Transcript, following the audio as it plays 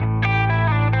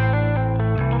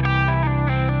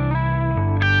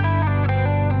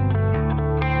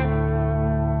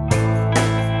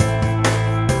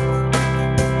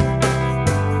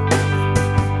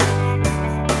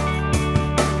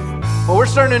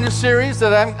starting a new series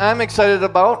that I'm excited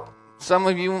about. Some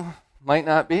of you might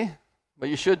not be, but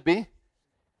you should be.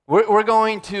 We're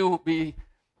going to be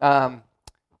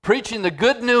preaching the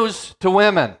good news to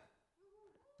women.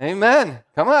 Amen.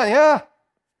 Come on, yeah.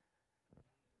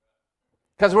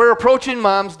 Because we're approaching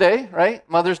Mom's Day, right?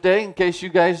 Mother's Day, in case you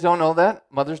guys don't know that.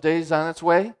 Mother's Day is on its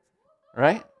way,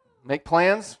 right? Make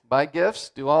plans, buy gifts,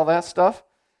 do all that stuff.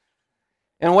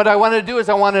 And what I wanted to do is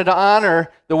I wanted to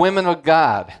honor the women of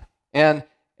God. And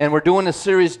we're doing a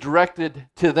series directed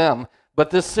to them. But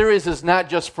this series is not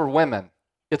just for women.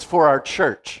 It's for our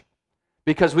church.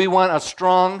 Because we want a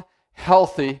strong,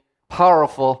 healthy,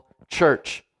 powerful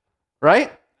church.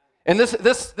 Right? And this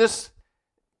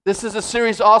is a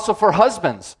series also for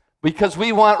husbands. Because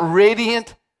we want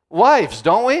radiant wives,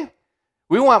 don't we?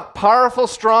 We want powerful,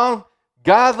 strong,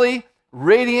 godly,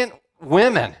 radiant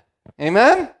women.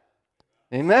 Amen?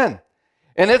 Amen.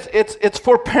 And it's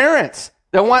for parents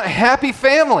that want happy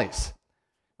families,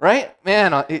 right?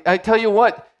 Man, I tell you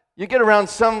what, you get around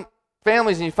some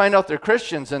families and you find out they're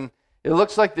Christians and it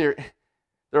looks like their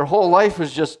whole life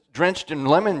is just drenched in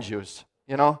lemon juice,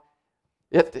 you know?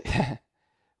 Oh,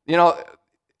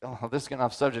 this is getting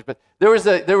off subject, but there was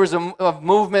a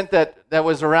movement that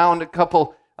was around a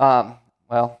couple, 10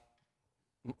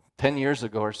 years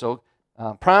ago or so,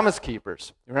 Promise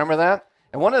Keepers. You remember that?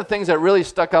 And one of the things that really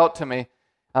stuck out to me,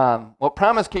 what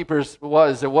Promise Keepers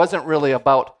was, it wasn't really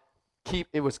about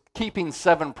it was keeping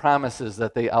 7 promises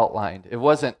that they outlined. It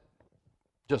wasn't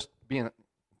just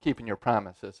keeping your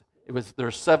promises.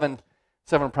 There's seven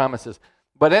promises.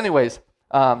 But anyways,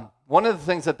 one of the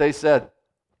things that they said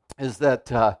is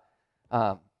that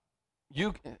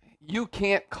you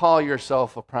can't call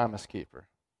yourself a promise keeper,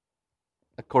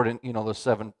 according those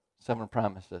seven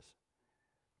promises.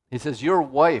 He says your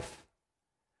wife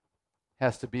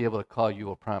has to be able to call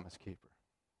you a promise keeper.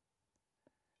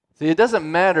 See, it doesn't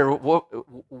matter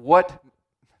what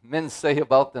men say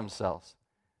about themselves.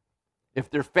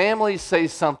 If their families say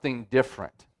something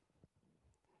different,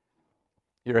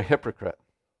 you're a hypocrite.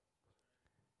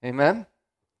 Amen?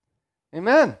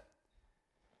 Amen.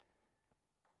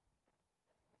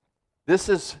 This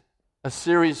is a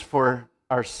series for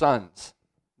our sons.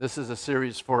 This is a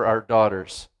series for our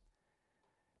daughters.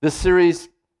 This series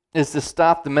is to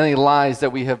stop the many lies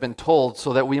that we have been told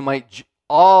so that we might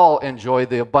all enjoy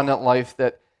the abundant life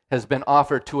that has been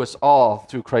offered to us all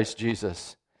through Christ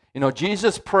Jesus.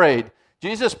 Jesus prayed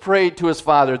to his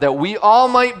Father that we all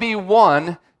might be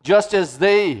one just as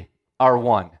they are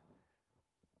one.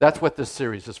 That's what this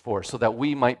series is for, so that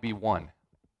we might be one.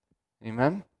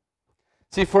 Amen?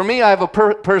 See, for me, I have a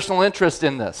personal interest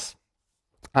in this.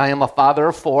 I am a father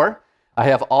of 4. I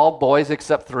have all boys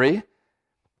except 3.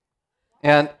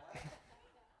 And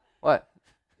what?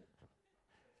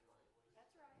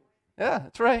 Yeah,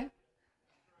 that's right.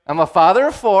 I'm a father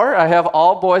of 4. I have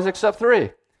all boys except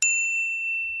 3.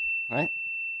 Right?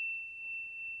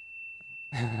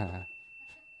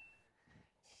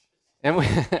 And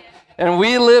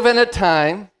we live in a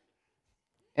time,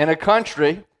 in a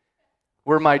country,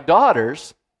 where my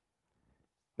daughters,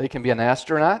 they can be an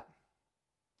astronaut,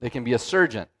 they can be a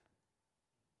surgeon,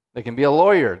 they can be a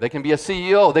lawyer, they can be a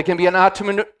CEO, they can be an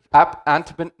entrepreneur, not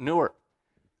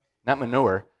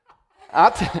manure,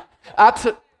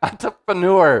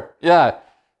 entrepreneur, yeah.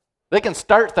 They can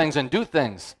start things and do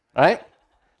things, right?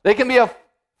 They can be a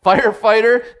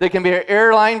firefighter, they can be an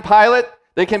airline pilot,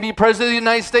 they can be president of the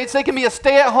United States, they can be a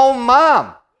stay-at-home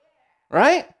mom,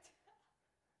 right?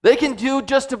 They can do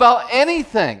just about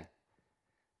anything.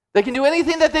 They can do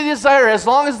anything that they desire as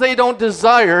long as they don't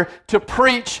desire to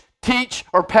preach, teach,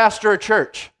 or pastor a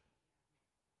church.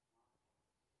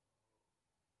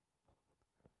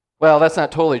 Well, that's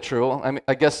not totally true.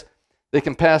 I guess they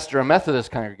can pastor a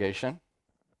Methodist congregation,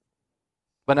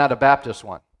 but not a Baptist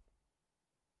one.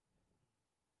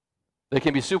 They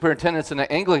can be superintendents in an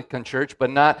Anglican church,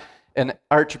 but not an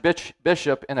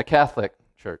archbishop in a Catholic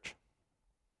church.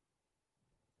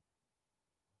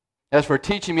 As for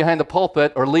teaching behind the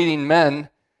pulpit or leading men,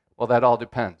 well, that all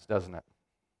depends, doesn't it?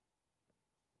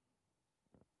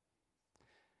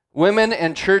 Women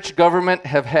and church government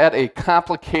have had a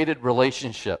complicated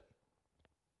relationship,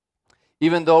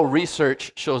 even though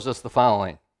research shows us the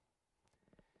following.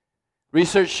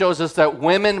 Research shows us that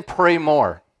women pray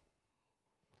more.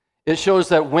 It shows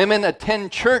that women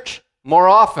attend church more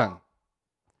often.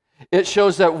 It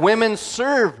shows that women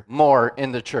serve more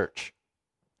in the church.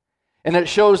 And it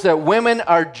shows that women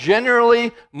are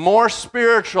generally more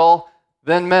spiritual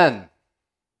than men.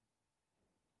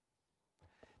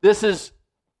 This is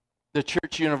the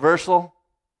church universal.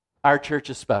 Our church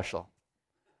is special.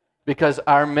 because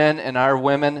our men and our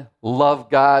women love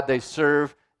God. They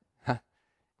serve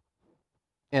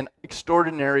in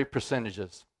extraordinary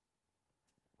percentages.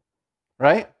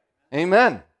 Right?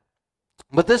 Amen.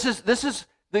 But this is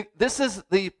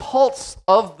the pulse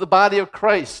of the body of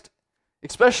Christ,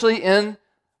 especially in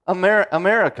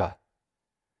America.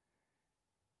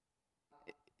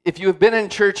 If you have been in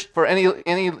church for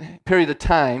any period of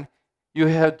time, you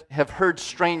have heard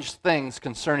strange things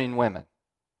concerning women,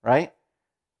 right?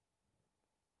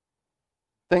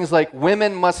 Things like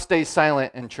women must stay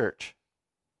silent in church.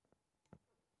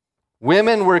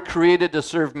 Women were created to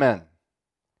serve men.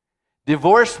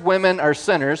 Divorced women are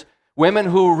sinners. Women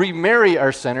who remarry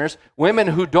are sinners. Women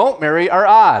who don't marry are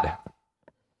odd.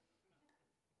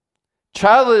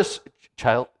 Childless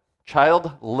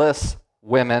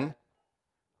women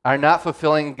are not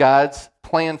fulfilling God's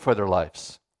plan for their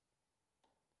lives.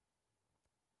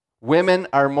 Women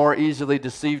are more easily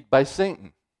deceived by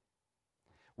Satan.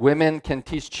 Women can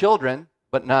teach children,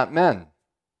 but not men.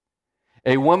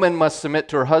 A woman must submit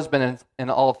to her husband in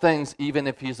all things, even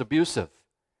if he's abusive.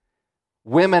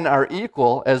 Women are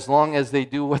equal as long as they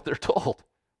do what they're told.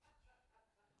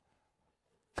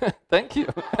 Thank you.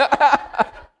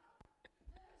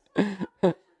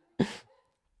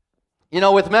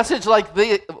 With a message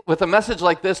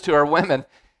like this to our women,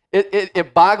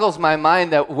 it boggles my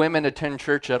mind that women attend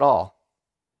church at all.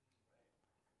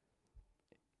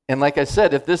 And like I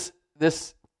said, if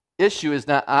this issue is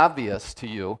not obvious to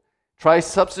you, try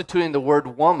substituting the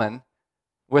word woman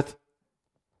with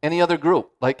any other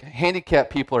group, like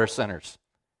handicapped people are sinners,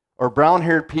 or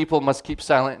brown-haired people must keep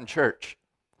silent in church,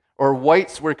 or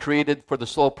whites were created for the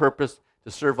sole purpose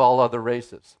to serve all other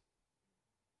races.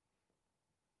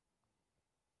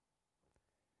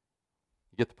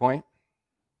 You get the point?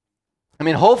 I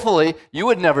mean, hopefully you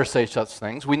would never say such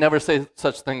things. We never say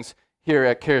such things here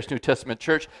at Charis New Testament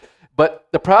Church. But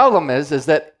the problem is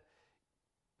that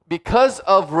because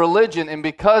of religion and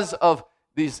because of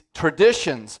these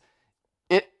traditions,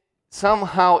 it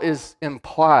somehow is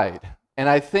implied. And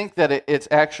I think that it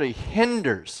actually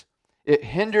hinders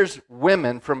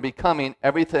women from becoming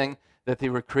everything that they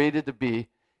were created to be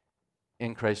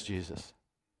in Christ Jesus.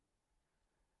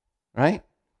 Right?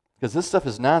 Because this stuff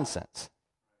is nonsense.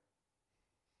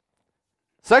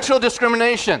 Sexual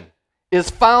discrimination is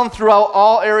found throughout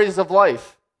all areas of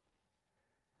life.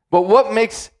 But what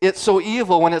makes it so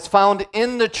evil when it's found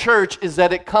in the church is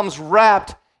that it comes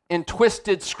wrapped in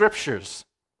twisted scriptures.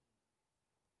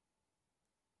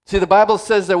 See, the Bible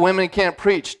says that women can't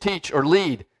preach, teach, or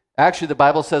lead. Actually, the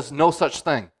Bible says no such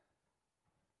thing.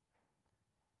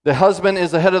 The husband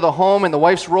is the head of the home, and the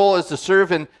wife's role is to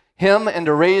serve in him and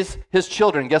to raise his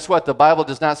children. Guess what? The Bible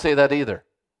does not say that either.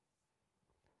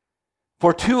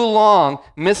 For too long,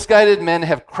 misguided men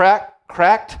have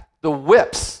cracked the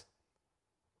whips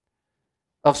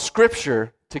of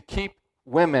Scripture to keep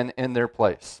women in their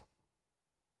place.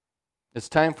 It's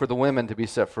time for the women to be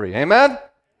set free. Amen?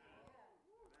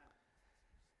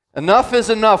 Enough is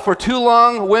enough. For too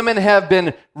long, women have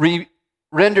been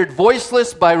rendered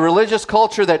voiceless by religious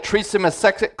culture that treats them as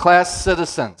second-class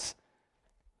citizens.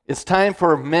 It's time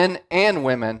for men and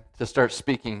women to start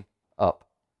speaking up.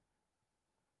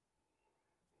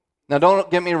 Now,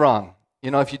 don't get me wrong.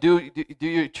 If you do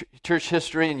your church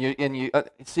history and you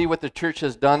see what the church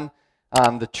has done,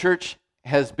 the church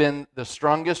has been the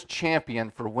strongest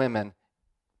champion for women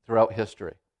throughout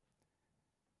history.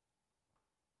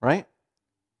 Right?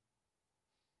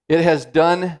 It has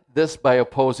done this by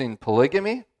opposing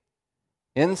polygamy,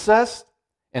 incest,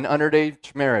 and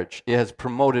underage marriage. It has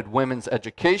promoted women's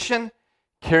education,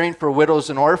 caring for widows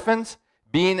and orphans,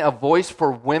 being a voice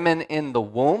for women in the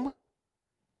womb,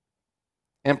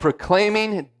 and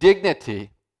proclaiming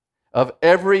dignity of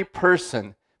every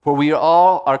person, for we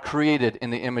all are created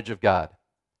in the image of God.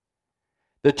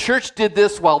 The church did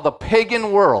this while the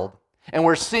pagan world, and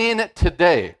we're seeing it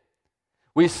today.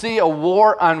 We see a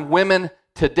war on women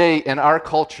today in our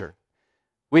culture.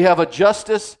 We have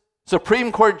a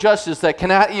Supreme Court justice that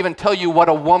cannot even tell you what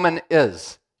a woman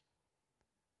is.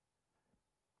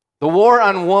 The war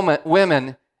on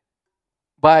women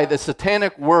by the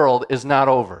satanic world is not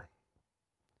over.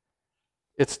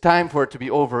 It's time for it to be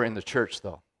over in the church,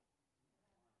 though.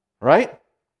 Right?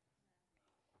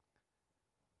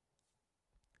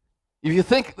 If you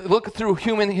look through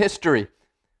human history,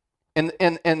 in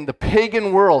the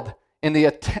pagan world,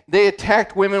 they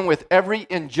attacked women with every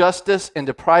injustice and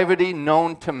depravity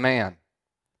known to man.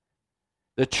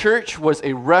 The church was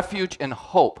a refuge and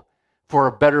hope for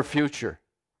a better future.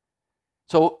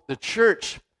 So the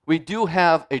church, we do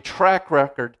have a track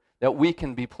record that we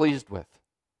can be pleased with.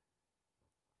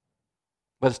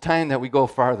 But it's time that we go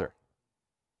farther.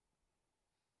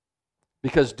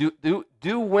 Because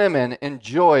do women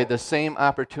enjoy the same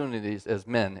opportunities as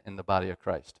men in the body of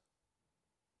Christ?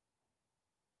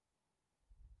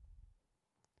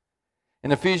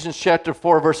 In Ephesians chapter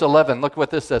 4, verse 11, look what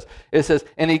this says. It says,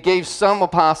 "And he gave some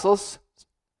apostles,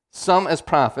 some as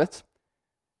prophets,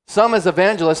 some as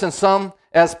evangelists, and some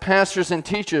as pastors and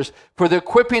teachers, for the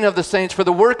equipping of the saints, for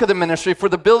the work of the ministry, for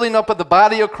the building up of the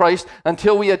body of Christ,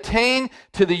 until we attain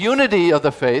to the unity of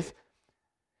the faith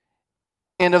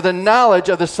and of the knowledge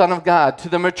of the Son of God, to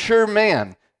the mature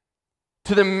man,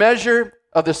 to the measure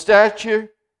of the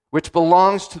stature which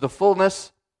belongs to the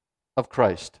fullness of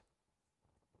Christ."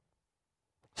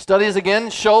 Studies again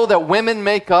show that women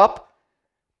make up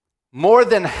more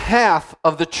than half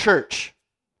of the church,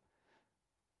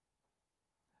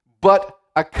 but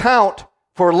account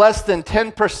for less than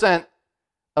 10%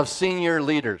 of senior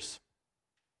leaders.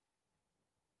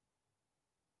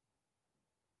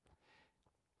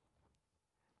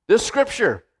 This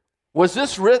scripture, was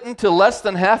this written to less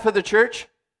than half of the church?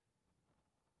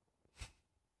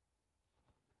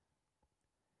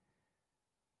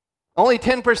 Only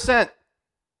 10%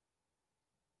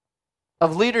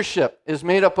 of leadership is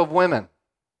made up of women.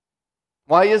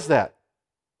 Why is that?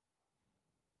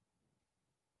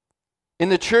 In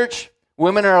the church,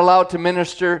 women are allowed to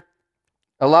minister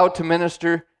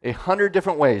 100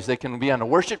 different ways. They can be on a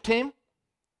worship team,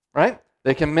 right?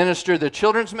 They can minister the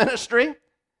children's ministry.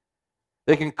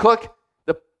 They can cook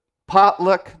the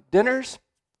potluck dinners,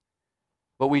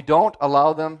 but we don't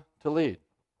allow them to lead.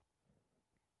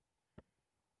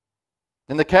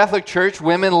 In the Catholic Church,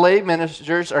 women lay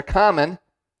ministers are common,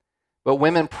 but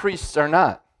women priests are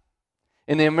not.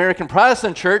 In the American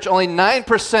Protestant Church, only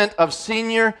 9% of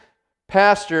senior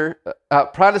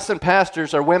Protestant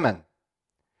pastors are women.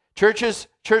 Church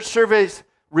surveys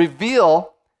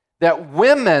reveal that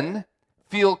women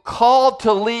feel called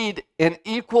to lead in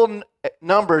equal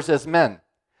numbers as men.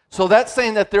 So that's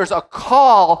saying that there's a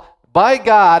call by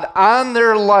God on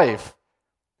their life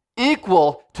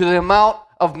equal to the amount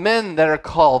of men that are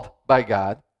called by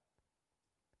God.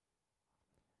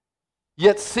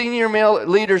 Yet senior male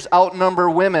leaders outnumber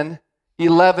women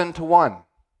 11-1.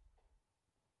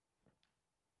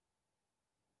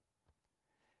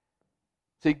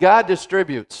 See, God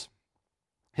distributes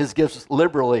his gifts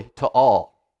liberally to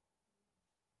all.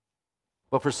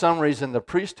 But for some reason, the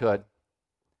priesthood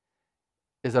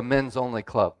is a men's only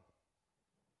club.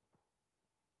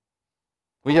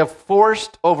 We have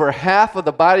forced over half of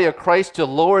the body of Christ to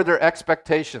lower their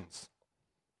expectations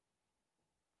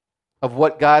of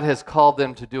what God has called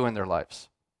them to do in their lives.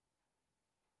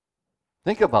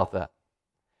 Think about that.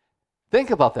 Think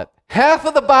about that. Half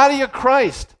of the body of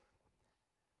Christ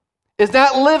is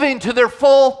not living to their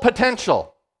full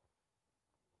potential.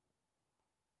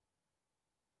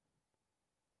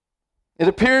 It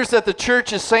appears that the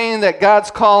church is saying that God's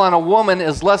call on a woman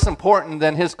is less important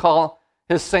than his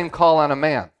same call on a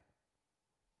man.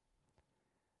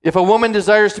 If a woman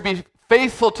desires to be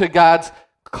faithful to God's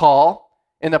call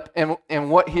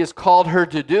and what he has called her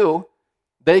to do,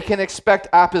 they can expect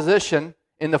opposition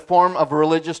in the form of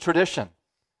religious tradition.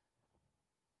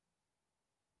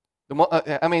 The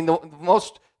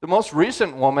most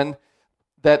recent woman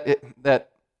that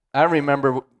I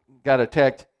remember got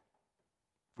attacked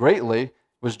greatly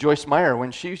was Joyce Meyer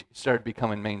when she started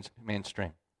becoming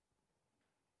mainstream.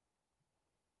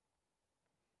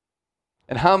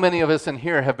 And how many of us in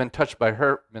here have been touched by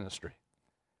her ministry?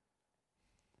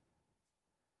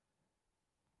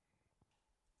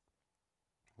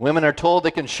 Women are told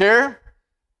they can share,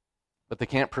 but they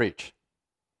can't preach.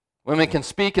 Women can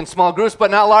speak in small groups, but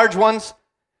not large ones.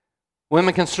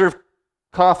 Women can serve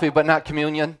coffee, but not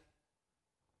communion.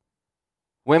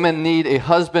 Women need a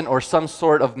husband or some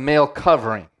sort of male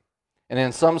covering. And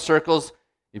in some circles,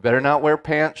 you better not wear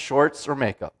pants, shorts, or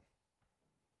makeup.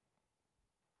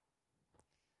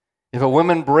 If a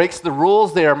woman breaks the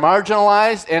rules, they are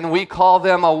marginalized, and we call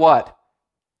them a what?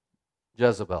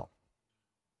 Jezebel.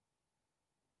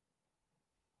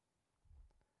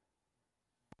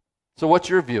 So what's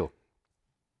your view?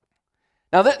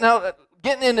 Now,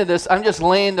 getting into this, I'm just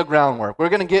laying the groundwork. We're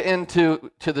going to get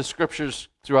into the scriptures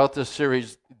throughout this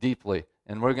series deeply,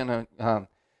 and we're going to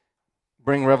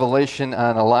bring revelation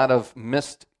on a lot of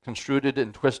misconstrued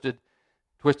and twisted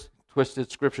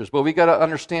scriptures. But we got to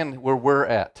understand where we're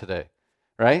at today,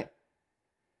 right?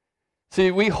 See,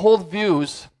 we hold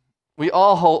views. We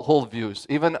all hold views.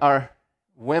 Even our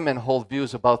women hold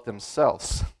views about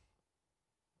themselves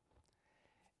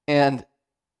and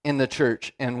in the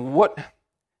church, and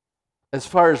as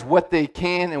far as what they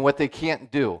can and what they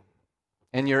can't do.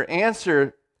 And your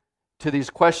answer to these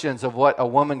questions of what a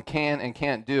woman can and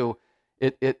can't do,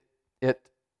 it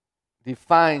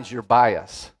defines your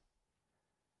bias.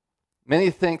 Many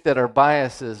think that our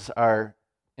biases are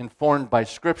informed by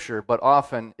Scripture, but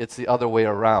often it's the other way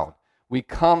around. We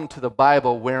come to the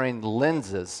Bible wearing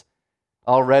lenses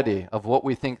already of what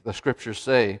we think the Scriptures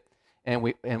say, and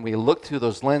we look through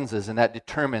those lenses, and that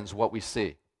determines what we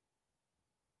see.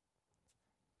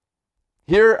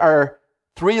 Here are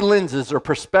 3 lenses or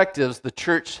perspectives the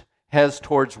church has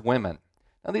towards women.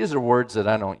 Now, these are words that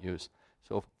I don't use,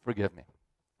 so forgive me.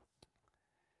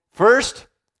 First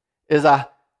is a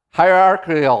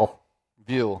hierarchical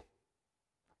view.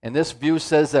 And this view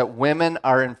says that women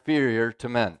are inferior to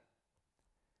men.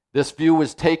 This view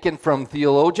was taken from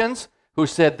theologians who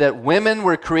said that women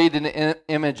were created in the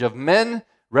image of men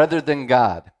rather than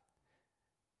God.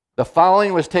 The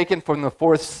following was taken from the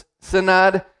Fourth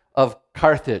Synod of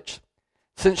Carthage.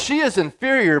 Since she is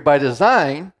inferior by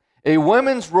design, a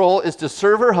woman's role is to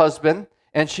serve her husband,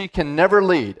 and she can never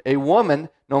lead. A woman,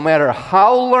 no matter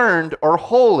how learned or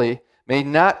holy, may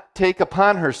not take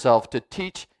upon herself to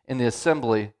teach in the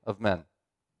assembly of men.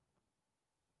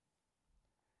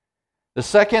 The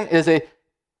second is a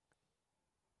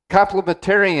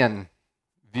complementarian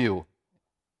view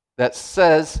that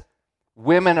says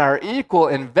women are equal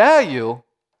in value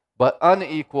but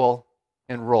unequal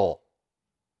in role.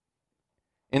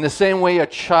 In the same way, a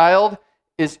child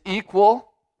is an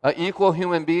equal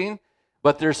human being,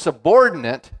 but they're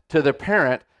subordinate to the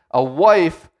parent. A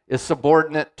wife is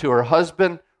subordinate to her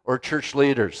husband or church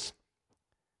leaders.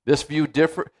 This view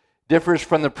differs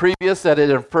from the previous, that it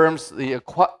affirms the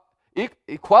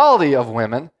equality of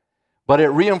women, but it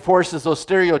reinforces those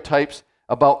stereotypes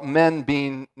about men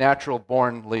being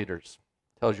natural-born leaders.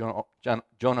 Tells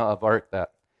Joan of Arc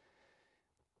that.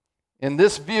 In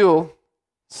this view,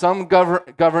 some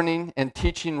governing and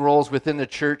teaching roles within the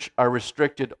church are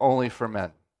restricted only for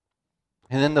men.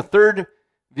 And then the third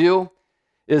view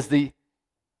is the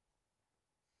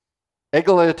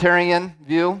egalitarian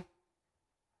view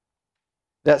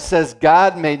that says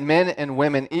God made men and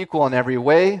women equal in every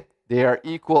way. They are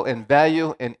equal in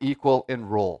value and equal in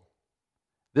role.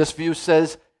 This view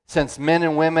says since men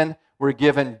and women were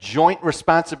given joint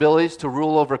responsibilities to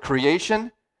rule over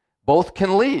creation, both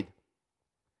can lead.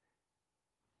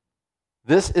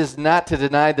 This is not to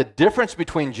deny the difference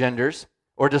between genders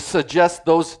or to suggest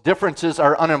those differences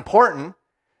are unimportant,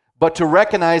 but to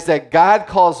recognize that God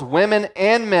calls women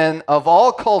and men of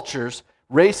all cultures,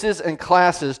 races, and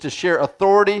classes to share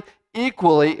authority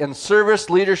equally in service,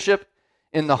 leadership,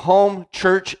 in the home,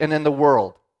 church, and in the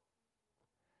world.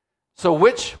 So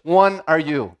which one are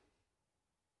you?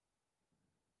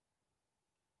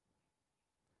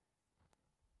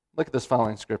 Look at this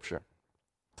following scripture.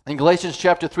 In Galatians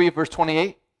chapter 3, verse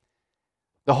 28,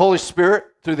 the Holy Spirit,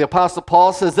 through the Apostle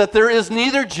Paul, says that there is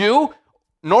neither Jew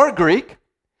nor Greek,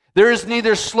 there is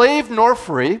neither slave nor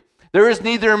free, there is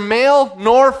neither male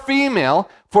nor female,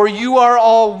 for you are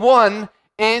all one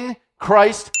in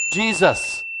Christ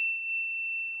Jesus.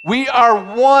 We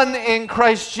are one in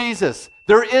Christ Jesus.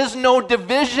 There is no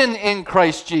division in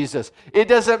Christ Jesus. It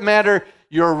doesn't matter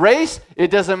your race, it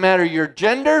doesn't matter your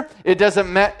gender, it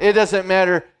doesn't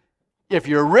matter if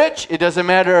you're rich, it doesn't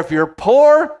matter if you're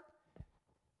poor.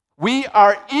 We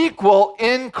are equal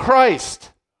in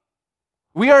Christ.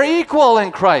 We are equal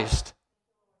in Christ.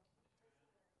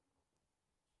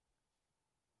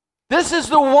 This is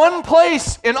the one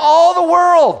place in all the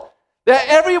world that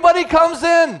everybody comes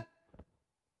in.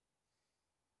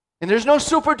 And there's no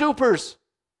super dupers.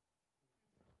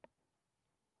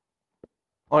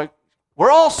 Like,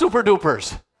 we're all super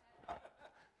dupers.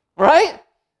 Right?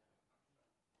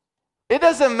 It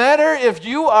doesn't matter if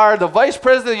you are the Vice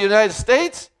President of the United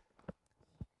States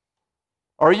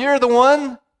or you're the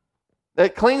one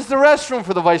that cleans the restroom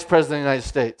for the Vice President of the United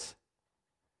States.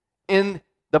 In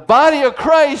the body of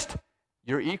Christ,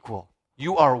 you're equal.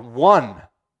 You are one.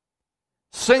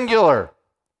 Singular.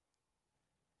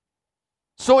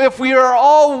 So if we are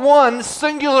all one,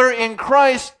 singular in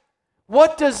Christ,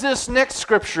 what does this next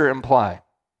scripture imply?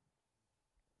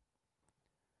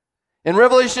 In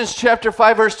Revelation chapter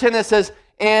 5, verse 10, it says,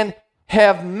 and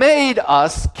have made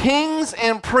us kings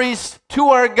and priests to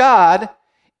our God,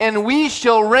 and we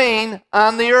shall reign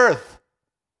on the earth.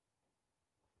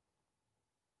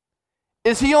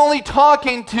 Is he only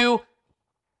talking to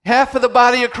half of the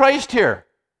body of Christ here?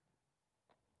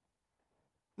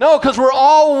 No, because we're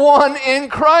all one in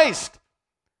Christ.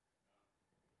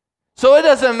 So it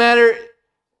doesn't matter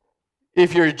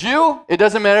if you're a Jew, it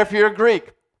doesn't matter if you're a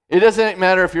Greek. It doesn't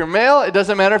matter if you're male, it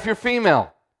doesn't matter if you're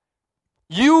female.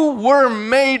 You were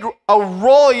made a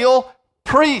royal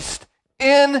priest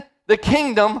in the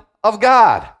kingdom of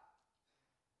God.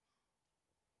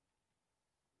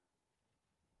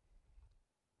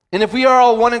 And if we are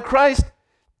all one in Christ,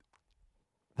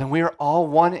 then we are all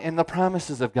one in the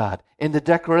promises of God, in the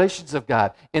declarations of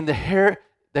God, in the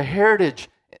heritage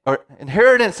or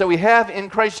inheritance that we have in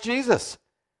Christ Jesus.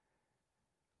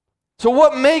 So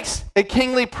what makes a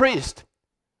kingly priest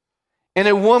and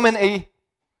a woman a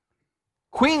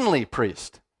queenly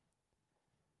priest?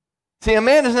 See, a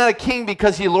man is not a king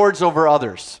because he lords over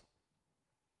others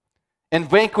and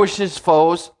vanquishes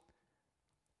foes,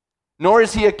 nor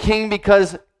is he a king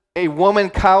because a woman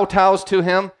kowtows to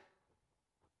him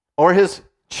or his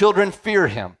children fear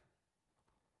him.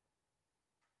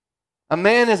 A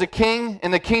man is a king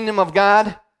in the kingdom of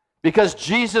God because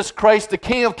Jesus Christ, the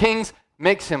King of Kings,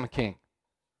 makes him a king.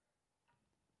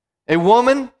 A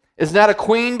woman is not a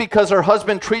queen because her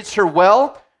husband treats her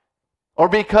well or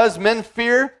because men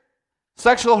fear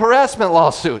sexual harassment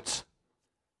lawsuits.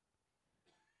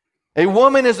 A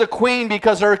woman is a queen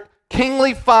because her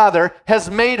kingly father has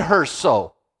made her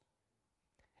so.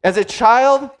 As a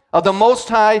child of the Most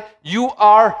High, you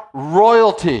are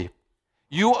royalty.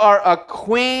 You are a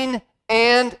queen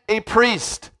and a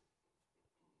priest.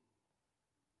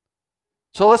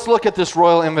 So let's look at this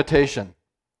royal invitation.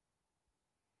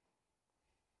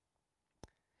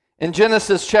 In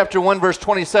Genesis chapter 1, verse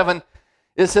 27,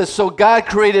 it says, "So God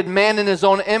created man in his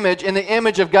own image. In the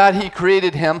image of God he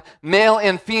created him. Male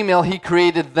and female he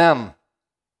created them.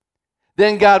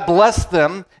 Then God blessed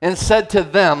them and said to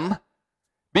them,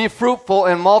 'Be fruitful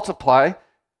and multiply,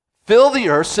 fill the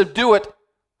earth, subdue it,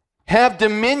 have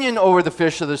dominion over the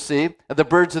fish of the sea, of the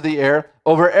birds of the air,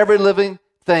 over every living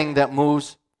thing that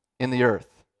moves in the earth.'"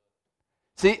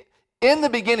 See, in the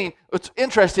beginning, it's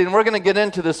interesting, and we're going to get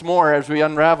into this more as we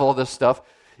unravel this stuff.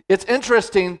 It's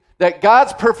interesting that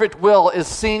God's perfect will is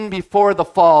seen before the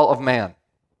fall of man.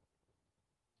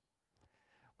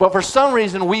 But for some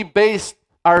reason, we base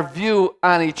our view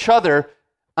on each other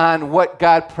on what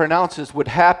God pronounces would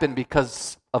happen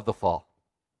because of the fall.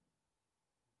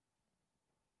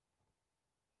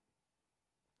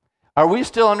 Are we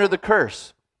still under the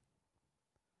curse?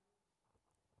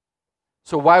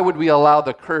 So why would we allow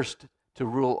the curse to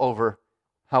rule over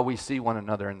how we see one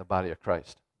another in the body of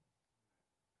Christ?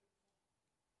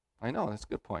 I know, that's a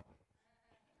good point.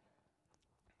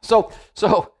 So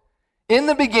in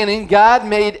the beginning, God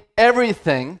made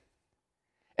everything,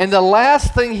 and the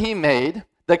last thing he made,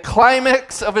 the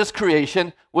climax of his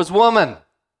creation, was woman.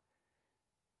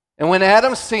 And when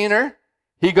Adam seen her,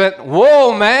 he went,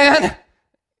 "Whoa, man!"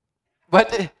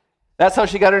 But that's how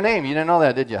she got her name. You didn't know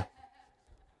that, did you?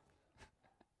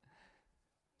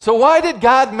 So why did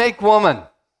God make woman?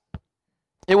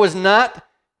 It was not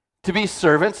to be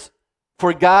servants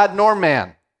for God nor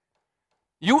man.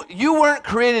 You weren't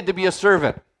created to be a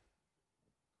servant.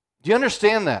 Do you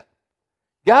understand that?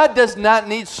 God does not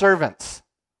need servants.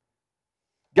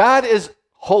 God is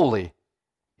holy.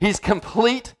 He's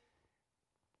complete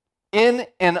in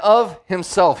and of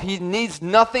himself. He needs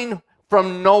nothing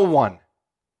from no one.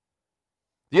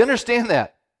 Do you understand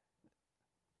that?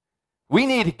 We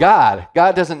need God.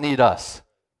 God doesn't need us.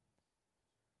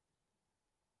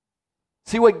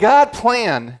 See, what God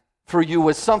planned for you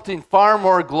was something far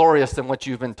more glorious than what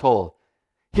you've been told.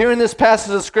 Here in this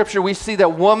passage of Scripture, we see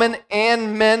that woman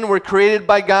and men were created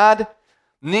by God.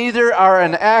 Neither are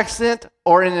an accident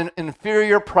or an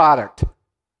inferior product.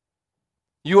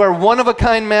 You are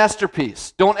one-of-a-kind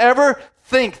masterpiece. Don't ever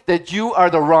think that you are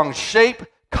the wrong shape,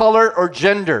 color, or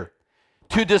gender.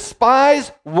 To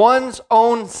despise one's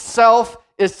own self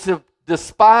is to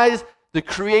despise the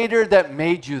Creator that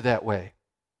made you that way.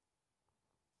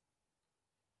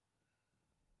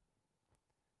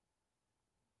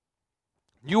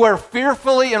 You are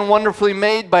fearfully and wonderfully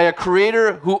made by a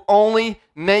Creator who only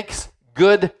makes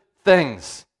good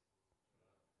things.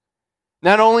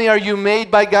 Not only are you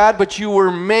made by God, but you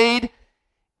were made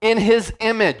in His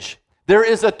image. There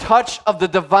is a touch of the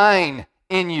divine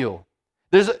in you.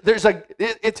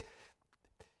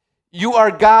 You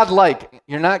are God-like.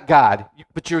 You're not God,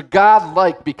 but you're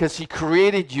God-like because He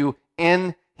created you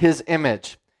in His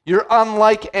image. You're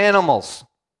unlike animals.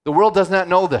 The world does not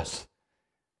know this.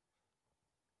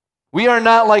 We are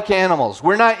not like animals.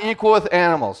 We're not equal with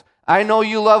animals. I know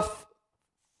you love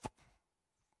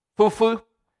Fufu,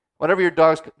 whatever your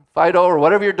dog's, Fido, or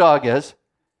whatever your dog is,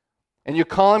 and you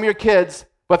call them your kids,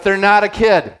 but they're not a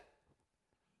kid.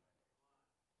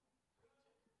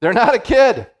 They're not a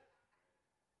kid.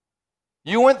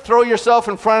 You wouldn't throw yourself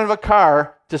in front of a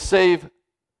car to save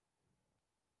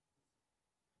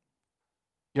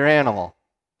your animal,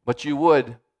 but you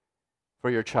would for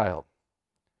your child.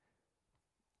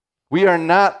 We are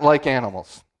not like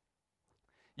animals.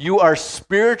 You are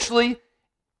spiritually,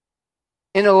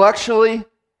 intellectually,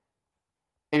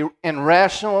 and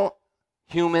rational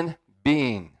human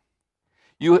being.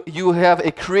 You have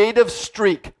a creative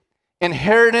streak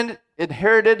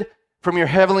inherited from your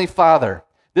heavenly Father.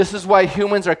 This is why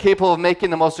humans are capable of making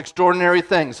the most extraordinary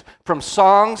things, from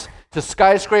songs to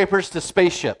skyscrapers to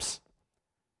spaceships.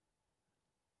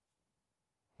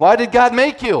 Why did God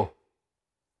make you?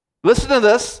 Listen to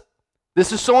this.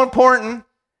 This is so important.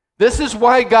 This is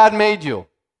why God made you.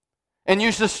 And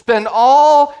you should spend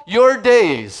all your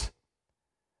days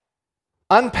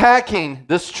unpacking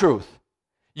this truth.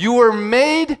 You were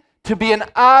made to be an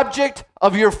object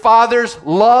of your Father's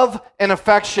love and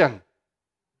affection.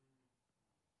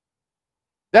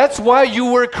 That's why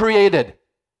you were created.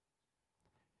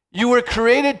 You were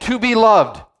created to be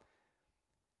loved.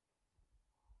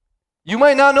 You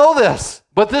might not know this,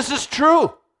 but this is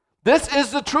true. This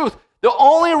is the truth. The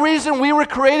only reason we were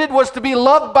created was to be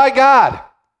loved by God.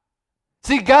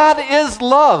 See, God is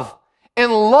love,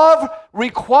 and love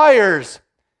requires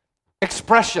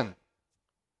expression.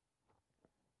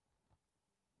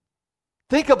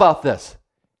 Think about this.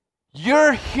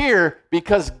 You're here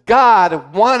because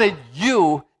God wanted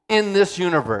you in this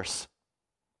universe.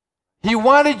 He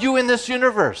wanted you in this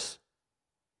universe.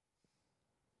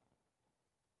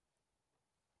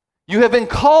 You have been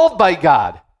called by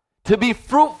God to be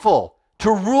fruitful,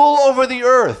 to rule over the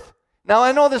earth. Now,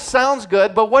 I know this sounds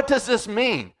good, but what does this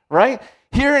mean, right?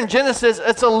 Here in Genesis,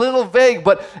 it's a little vague,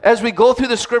 but as we go through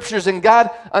the scriptures and God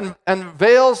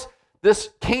unveils this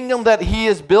kingdom that he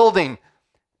is building,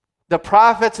 the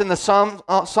prophets and the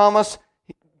psalmists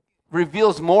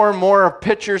reveals more and more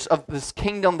pictures of this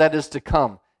kingdom that is to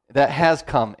come, that has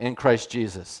come in Christ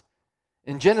Jesus.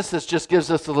 And Genesis just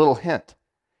gives us a little hint.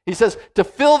 He says, to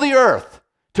fill the earth,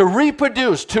 to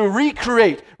reproduce, to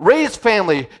recreate, raise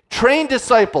family, train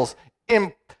disciples,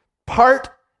 impart,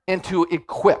 and to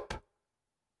equip.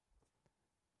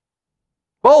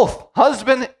 Both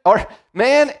husband or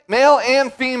man, male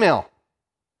and female.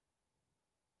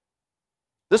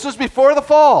 This was before the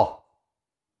fall.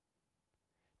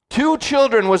 2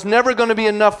 children was never going to be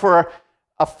enough for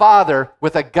a father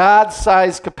with a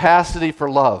God-sized capacity for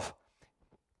love.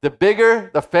 The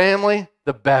bigger the family,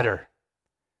 the better.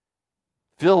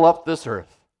 Fill up this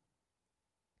earth.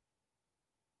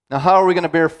 Now, how are we going to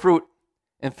bear fruit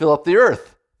and fill up the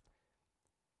earth?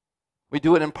 We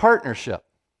do it in partnership.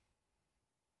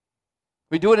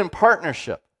 We do it in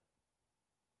partnership.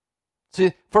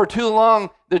 See, for too long,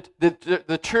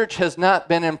 the church has not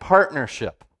been in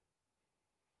partnership,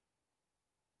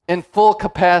 in full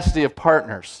capacity of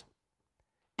partners,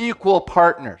 equal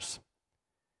partners,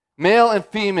 male and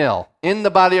female in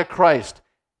the body of Christ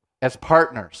as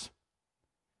partners.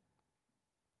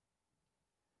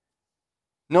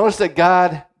 Notice that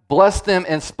God blessed them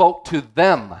and spoke to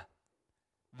them.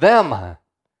 Them.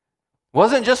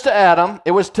 Wasn't just to Adam,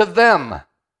 it was to them.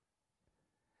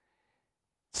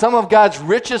 Some of God's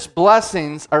richest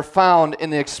blessings are found in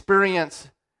the experience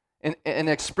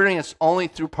only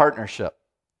through partnership.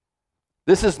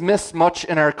 This is missed much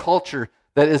in our culture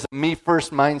that is a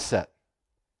me-first mindset.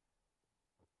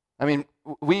 I mean,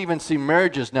 we even see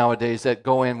marriages nowadays that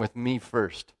go in with me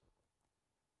first.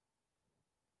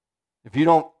 If you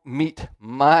don't meet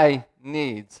my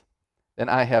needs, then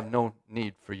I have no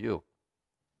need for you.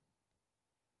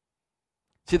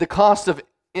 See, the cost of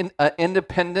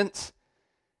independent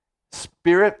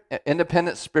spirit, and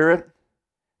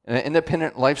an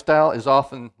independent lifestyle is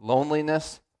often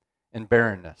loneliness and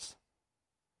barrenness.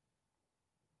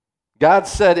 God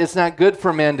said it's not good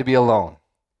for man to be alone.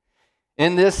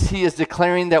 In this, he is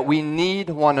declaring that we need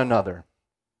one another.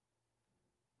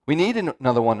 We need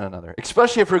one another,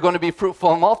 especially if we're going to be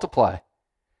fruitful and multiply.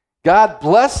 God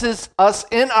blesses us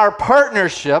in our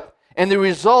partnership, and the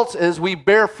result is we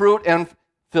bear fruit and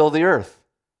fill the earth.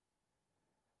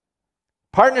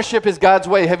 Partnership is God's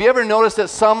way. Have you ever noticed that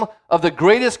some of the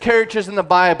greatest characters in the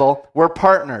Bible were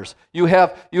partners? You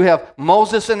have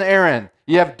Moses and Aaron.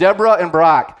 You have Deborah and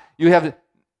Barak. You have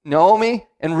Naomi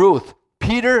and Ruth.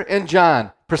 Peter and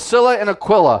John. Priscilla and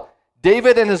Aquila.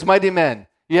 David and his mighty men.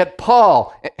 You had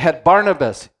Paul, had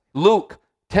Barnabas, Luke,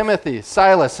 Timothy,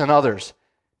 Silas, and others.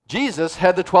 Jesus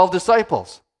had the 12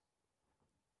 disciples.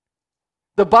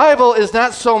 The Bible is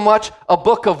not so much a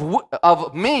book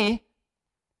of me,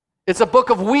 it's a book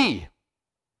of we.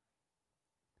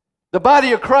 The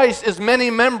body of Christ is many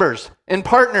members in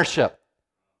partnership.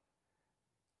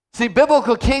 See,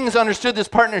 biblical kings understood this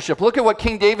partnership. Look at what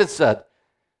King David said.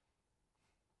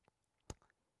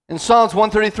 In Psalms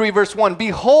 133, verse 1,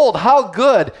 "Behold, how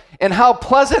good and how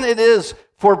pleasant it is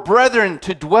for brethren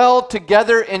to dwell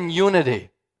together in unity.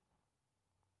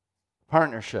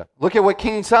 Partnership. Look at what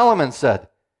King Solomon said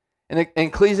in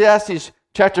Ecclesiastes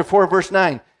chapter 4, verse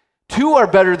 9. Two are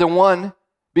better than one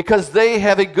because they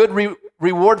have a good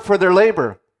reward for their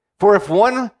labor. For if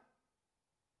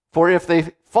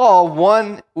they fall,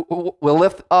 one will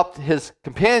lift up his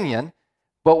companion,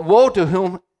 but woe to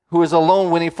him who is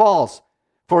alone when he falls,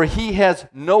 for he has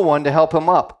no one to help him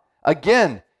up.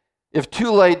 Again, if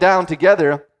two lay down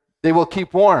together, they will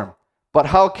keep warm. But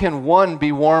how can one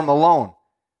be warm alone?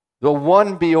 Though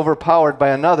one be overpowered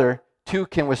by another, two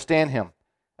can withstand him.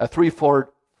 A threefold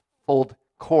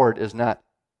cord is not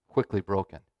quickly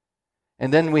broken.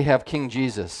 And then we have King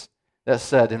Jesus that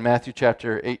said in Matthew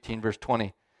chapter 18, verse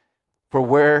 20, for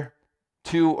where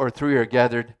two or three are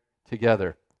gathered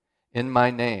together in my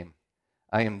name,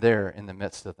 I am there in the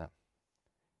midst of them.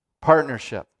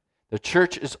 Partnership. The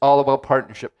church is all about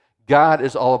partnership. God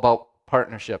is all about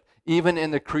partnership. Even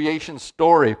in the creation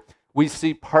story, we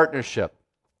see partnership.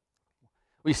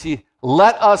 We see,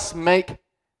 let us make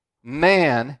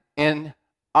man in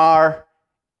our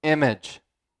image.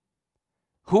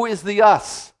 Who is the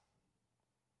us?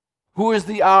 Who is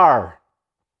the our?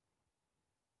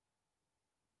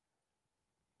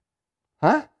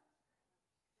 Huh?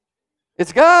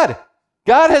 It's God.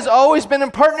 God has always been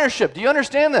in partnership. Do you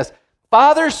understand this?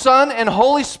 Father, Son, and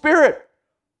Holy Spirit.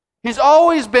 He's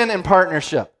always been in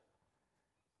partnership.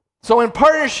 So in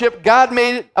partnership, God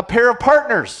made a pair of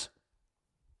partners.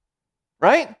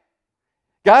 Right?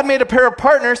 God made a pair of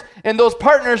partners, and those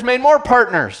partners made more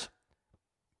partners.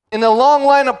 In the long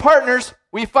line of partners,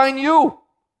 we find you.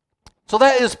 So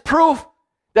that is proof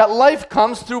that life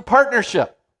comes through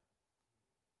partnership.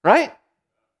 Right?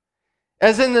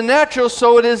 As in the natural,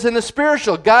 so it is in the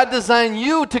spiritual. God designed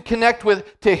you to connect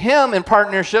to Him in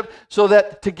partnership so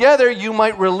that together you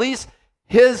might release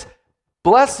His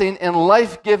blessing and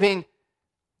life-giving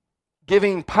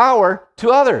power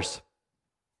to others.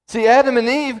 See, Adam and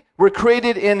Eve were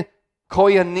created in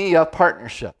koinonia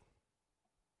partnership.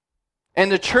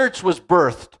 And the church was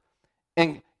birthed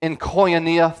in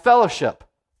koinonia fellowship.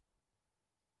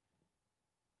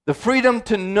 The freedom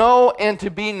to know and to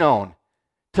be known.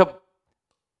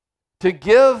 To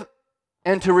give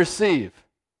and to receive.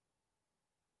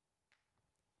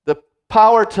 The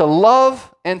power to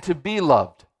love and to be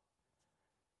loved.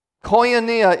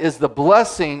 Koinonia is the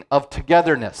blessing of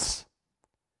togetherness.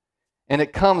 And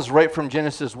it comes right from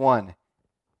Genesis 1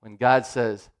 when God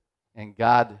says, and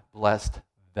God blessed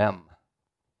them.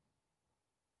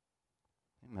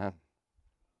 Amen.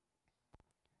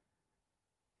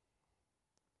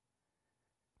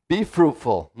 Be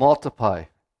fruitful, multiply,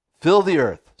 fill the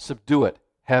earth, subdue it,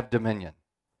 have dominion.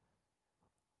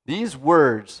 These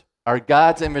words are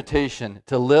God's invitation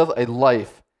to live a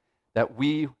life that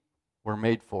we were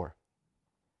made for.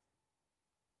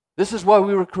 This is why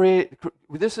we were created.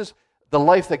 This is the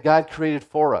life that God created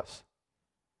for us.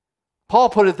 Paul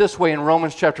put it this way in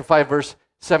Romans chapter 5, verse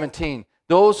 17.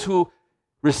 Those who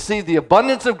receive the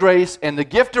abundance of grace and the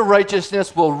gift of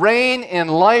righteousness will reign in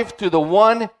life through the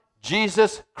one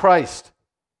Jesus Christ.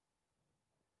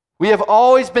 We have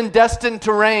always been destined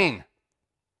to reign,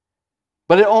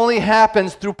 but it only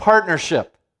happens through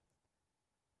partnership.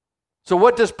 So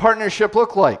what does partnership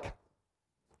look like?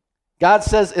 God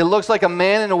says it looks like a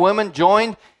man and a woman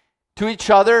joined to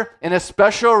each other in a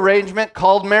special arrangement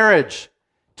called marriage.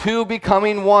 Two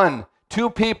becoming one. Two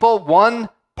people, one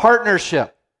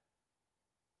partnership.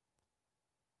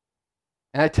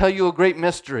 And I tell you a great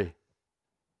mystery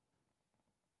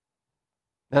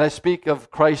that I speak of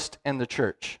Christ and the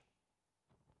church.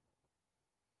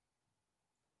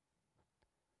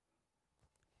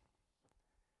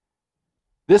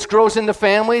 This grows into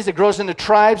families, it grows into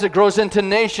tribes, it grows into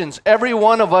nations. Every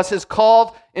one of us is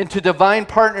called into divine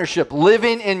partnership,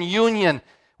 living in union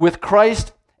with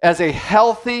Christ as a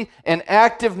healthy and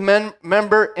active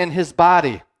member in His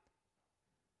body.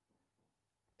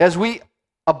 As we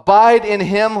abide in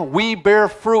Him, we bear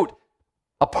fruit.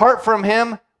 Apart from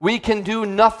Him, we can do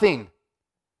nothing.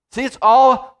 See, it's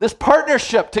all this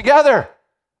partnership together.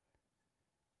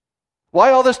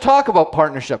 Why all this talk about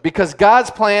partnership? Because God's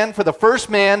plan for the first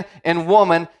man and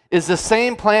woman is the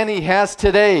same plan He has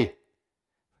today.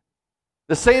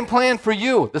 The same plan for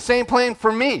you, the same plan for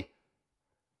me.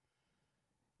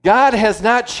 God has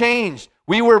not changed.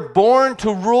 We were born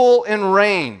to rule and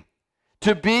reign,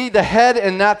 to be the head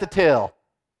and not the tail,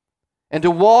 and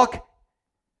to walk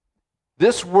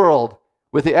this world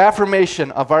with the affirmation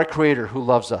of our Creator who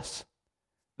loves us.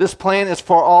 This plan is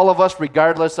for all of us,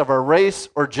 regardless of our race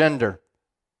or gender.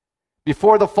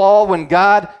 Before the fall, when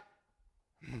God's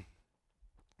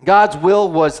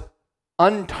will was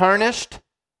untarnished.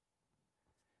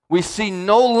 We see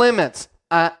no limits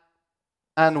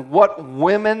on what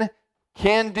women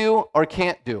can do or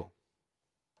can't do.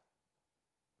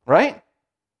 Right?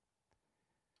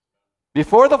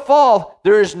 Before the fall,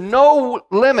 there is no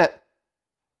limit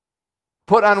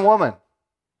put on woman.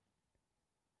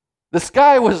 The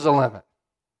sky was the limit.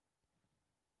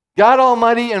 God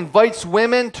Almighty invites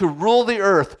women to rule the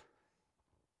earth.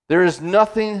 There is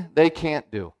nothing they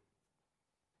can't do.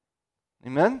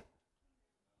 Amen?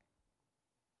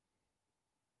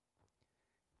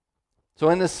 So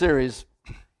in this series,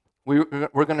 we're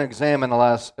going to examine a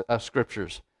lot of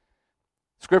scriptures.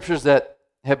 Scriptures that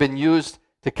have been used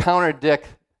to contradict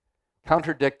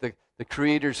the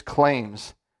Creator's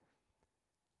claims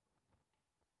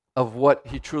of what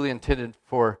He truly intended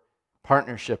for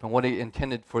partnership and what He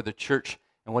intended for the church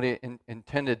and what He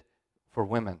intended for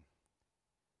women.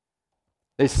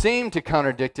 They seem to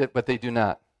contradict it, but they do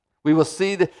not. We will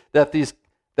see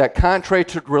that contrary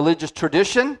to religious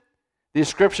tradition, these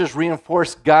scriptures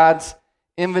reinforce God's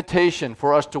invitation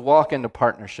for us to walk into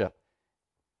partnership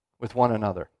with one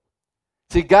another.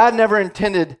 See, God never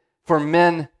intended for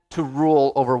men to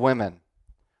rule over women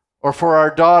or for our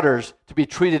daughters to be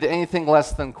treated anything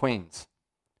less than queens.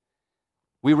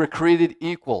 We were created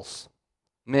equals,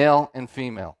 male and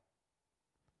female,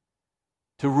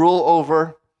 to rule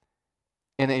over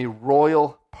in a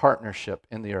royal partnership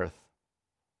in the earth.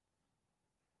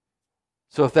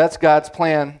 So if that's God's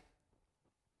plan,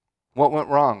 what went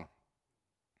wrong?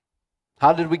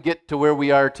 How did we get to where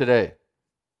we are today?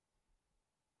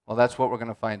 Well, that's what we're going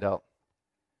to find out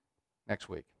next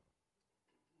week.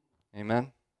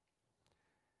 Amen?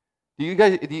 Do you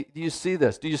guys, do you see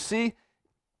this? Do you see?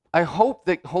 I hope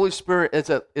that Holy Spirit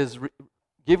is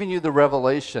giving you the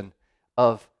revelation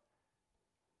of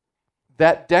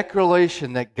that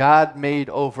declaration that God made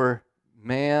over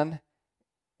man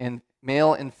and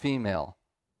male and female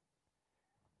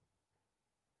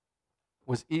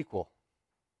was equal.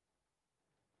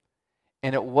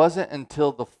 And it wasn't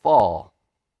until the fall,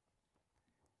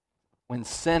 when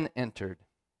sin entered,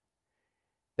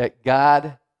 that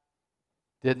God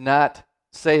did not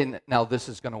say, now this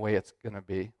is going to the way it's going to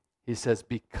be. He says,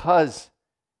 because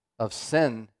of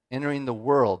sin entering the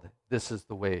world, this is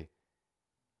the way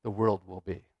the world will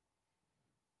be.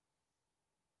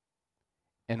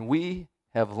 And we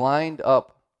have lined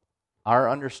up our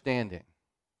understanding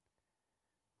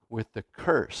with the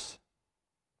curse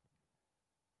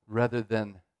rather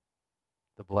than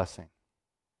the blessing.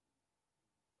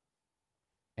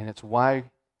 And it's why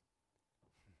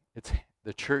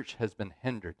the church has been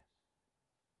hindered.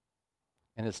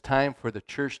 And it's time for the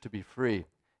church to be free.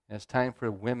 And it's time for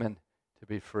women to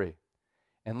be free.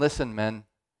 And listen, men,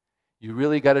 you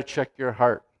really got to check your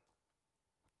heart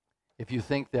if you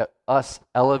think that us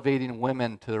elevating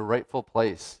women to the rightful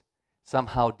place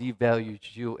somehow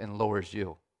devalues you and lowers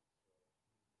you.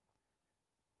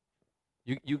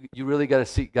 You really got to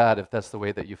seek God if that's the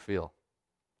way that you feel.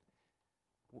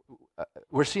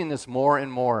 We're seeing this more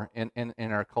and more in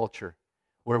our culture,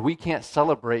 where we can't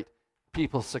celebrate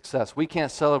people's success. We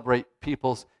can't celebrate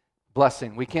people's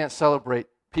blessing. We can't celebrate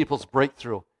people's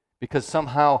breakthrough, because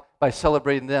somehow by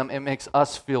celebrating them, it makes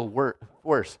us feel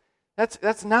worse.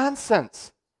 That's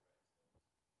nonsense.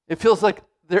 It feels like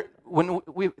when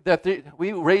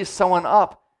we raise someone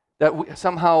up, that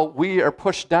somehow we are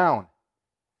pushed down.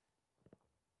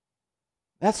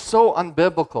 That's so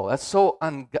unbiblical. That's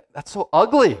so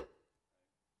ugly.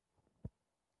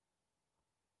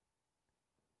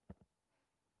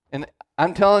 And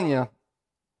I'm telling you,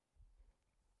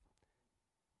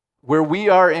 where we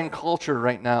are in culture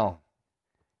right now,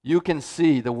 you can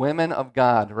see the women of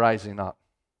God rising up.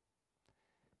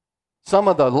 Some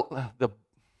of the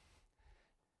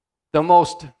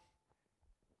most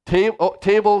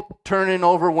table turning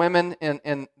over women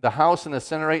in the House and the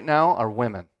Senate right now are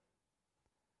women.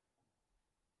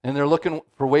 And they're looking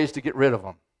for ways to get rid of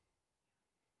them.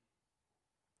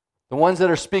 The ones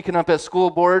that are speaking up at school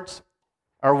boards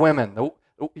are women.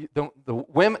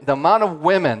 The amount of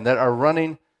women that are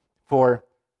running for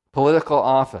political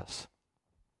office.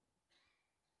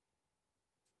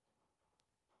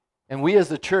 And we as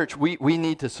the church, we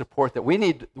need to support that. We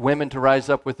need women to rise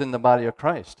up within the body of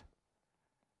Christ.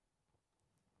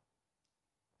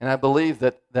 And I believe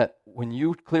that when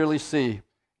you clearly see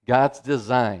God's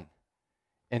design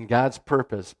and God's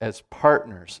purpose as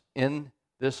partners in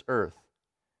this earth,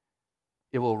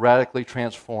 it will radically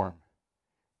transform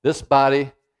this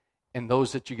body and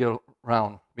those that you get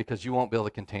around, because you won't be able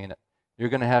to contain it. You're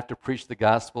going to have to preach the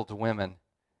gospel to women,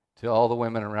 to all the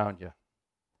women around you,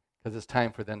 because it's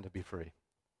time for them to be free.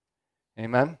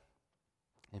 Amen?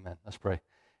 Amen. Let's pray.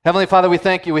 Heavenly Father, we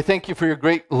thank you. We thank you for your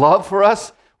great love for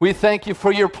us. We thank you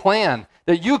for your plan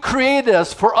that you created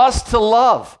us for us to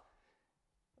love.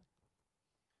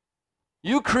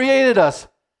 You created us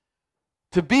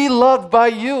to be loved by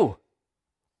you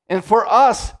and for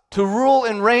us to rule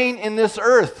and reign in this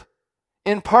earth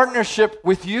in partnership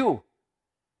with you.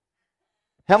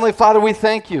 Heavenly Father, we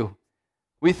thank you.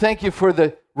 We thank you for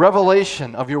the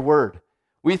revelation of your word.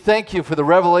 We thank you for the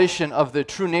revelation of the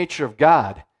true nature of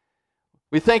God.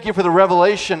 We thank you for the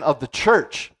revelation of the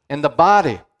church and the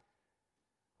body.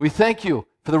 We thank you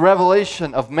for the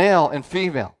revelation of male and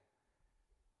female.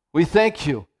 We thank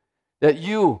you that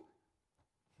you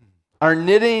are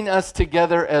knitting us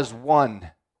together as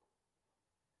one,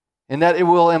 and that it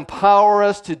will empower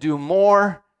us to do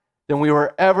more than we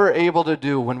were ever able to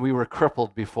do when we were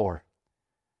crippled before.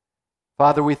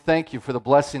 Father, we thank you for the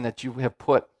blessing that you have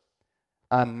put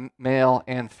on male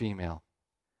and female,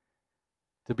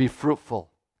 to be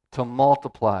fruitful, to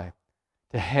multiply,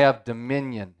 to have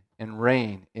dominion and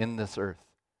reign in this earth.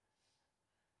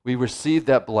 We receive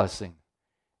that blessing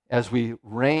as we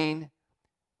reign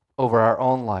over our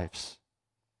own lives,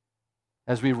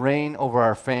 as we reign over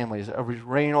our families, as we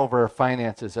reign over our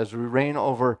finances, as we reign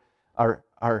over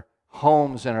our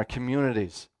homes and our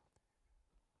communities.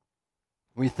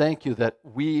 We thank you that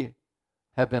we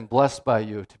have been blessed by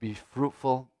you to be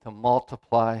fruitful, to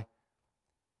multiply,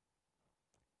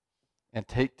 and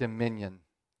take dominion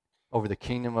over the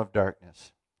kingdom of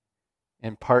darkness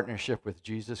in partnership with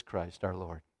Jesus Christ our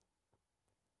Lord.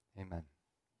 Amen.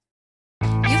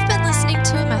 You've been listening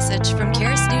to a message from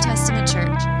Charis New Testament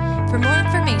Church. For more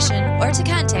information or to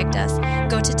contact us,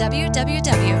 go to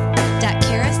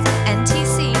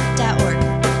www.charisntc.org.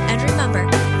 And remember,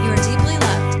 you are deeply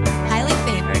loved, highly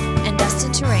favored, and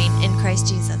destined to reign in Christ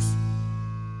Jesus.